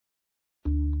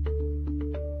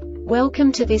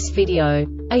Welcome to this video.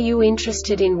 Are you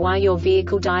interested in why your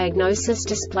vehicle diagnosis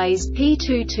displays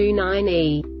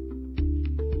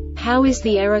P229E? How is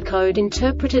the error code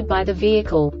interpreted by the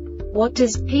vehicle? What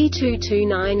does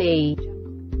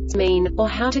P229E mean, or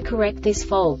how to correct this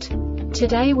fault?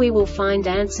 Today we will find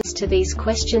answers to these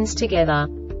questions together.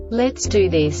 Let's do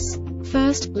this.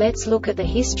 First, let's look at the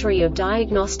history of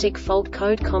diagnostic fault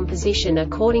code composition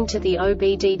according to the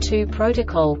OBD2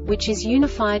 protocol, which is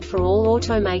unified for all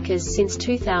automakers since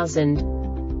 2000.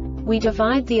 We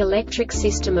divide the electric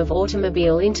system of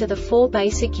automobile into the four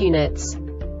basic units: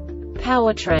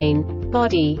 powertrain,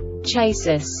 body,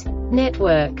 chassis,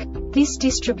 network. This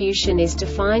distribution is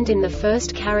defined in the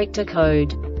first character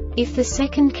code. If the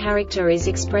second character is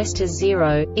expressed as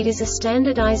 0, it is a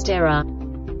standardized error.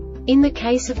 In the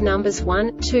case of numbers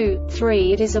 1, 2,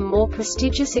 3, it is a more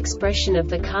prestigious expression of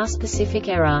the car-specific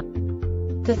error.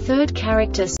 The third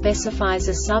character specifies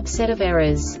a subset of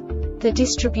errors. The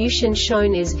distribution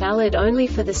shown is valid only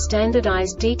for the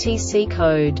standardized DTC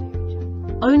code.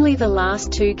 Only the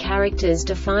last two characters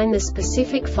define the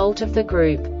specific fault of the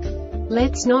group.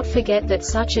 Let's not forget that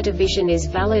such a division is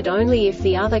valid only if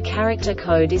the other character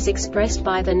code is expressed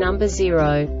by the number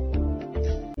 0.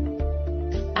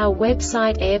 Our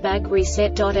website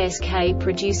airbagreset.sk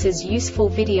produces useful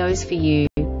videos for you.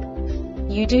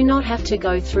 You do not have to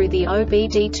go through the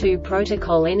OBD2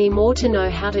 protocol anymore to know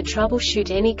how to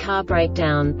troubleshoot any car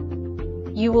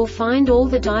breakdown. You will find all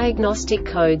the diagnostic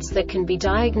codes that can be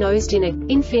diagnosed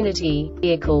in Infinity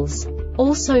vehicles.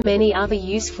 Also many other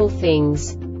useful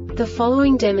things. The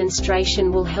following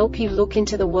demonstration will help you look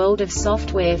into the world of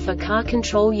software for car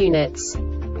control units.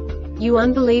 You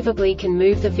unbelievably can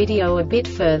move the video a bit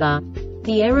further.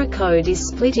 The error code is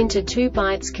split into 2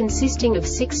 bytes consisting of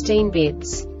 16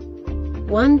 bits.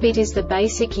 1 bit is the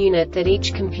basic unit that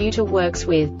each computer works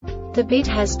with. The bit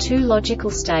has 2 logical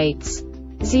states: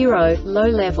 0, low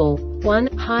level, 1,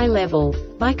 high level.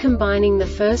 By combining the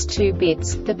first 2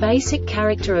 bits, the basic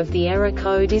character of the error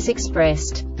code is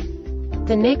expressed.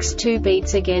 The next 2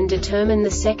 beats again determine the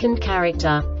second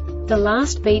character. The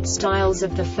last beat styles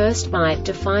of the first byte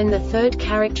define the third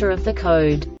character of the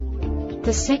code.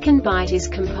 The second byte is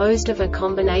composed of a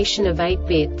combination of 8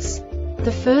 bits.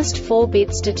 The first 4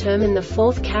 bits determine the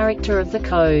fourth character of the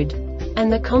code.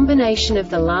 And the combination of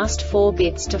the last 4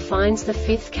 bits defines the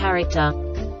fifth character.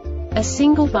 A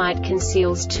single byte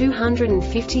conceals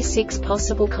 256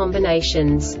 possible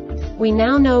combinations. We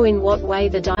now know in what way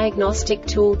the diagnostic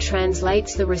tool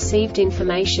translates the received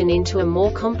information into a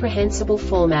more comprehensible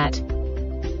format.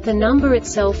 The number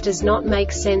itself does not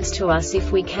make sense to us if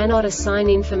we cannot assign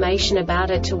information about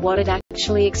it to what it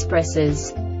actually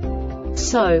expresses.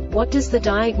 So, what does the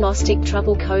Diagnostic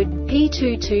Trouble Code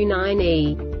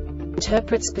P229E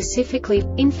interpret specifically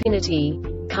for Infinity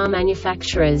car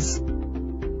manufacturers?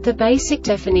 The basic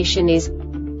definition is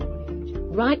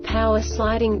right power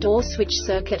sliding door switch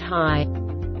circuit high.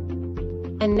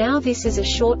 And now this is a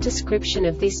short description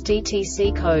of this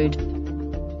DTC code.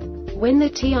 When the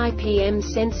TIPM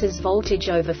senses voltage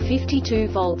over 52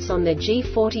 volts on the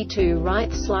G42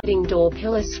 right sliding door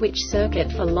pillar switch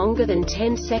circuit for longer than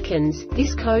 10 seconds,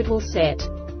 this code will set.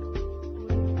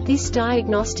 This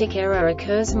diagnostic error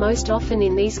occurs most often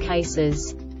in these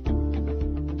cases: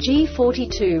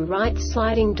 G42 right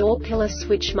sliding door pillar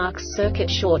switch marks circuit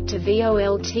short to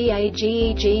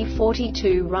VOLTAGE.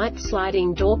 G42 right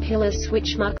sliding door pillar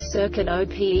switch marks circuit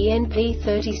OPEN.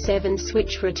 P37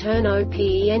 switch return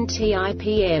OPEN.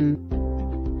 TIPM.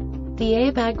 The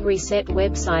Airbag Reset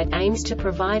website aims to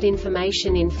provide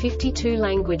information in 52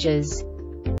 languages.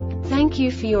 Thank you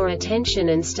for your attention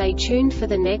and stay tuned for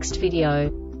the next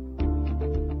video.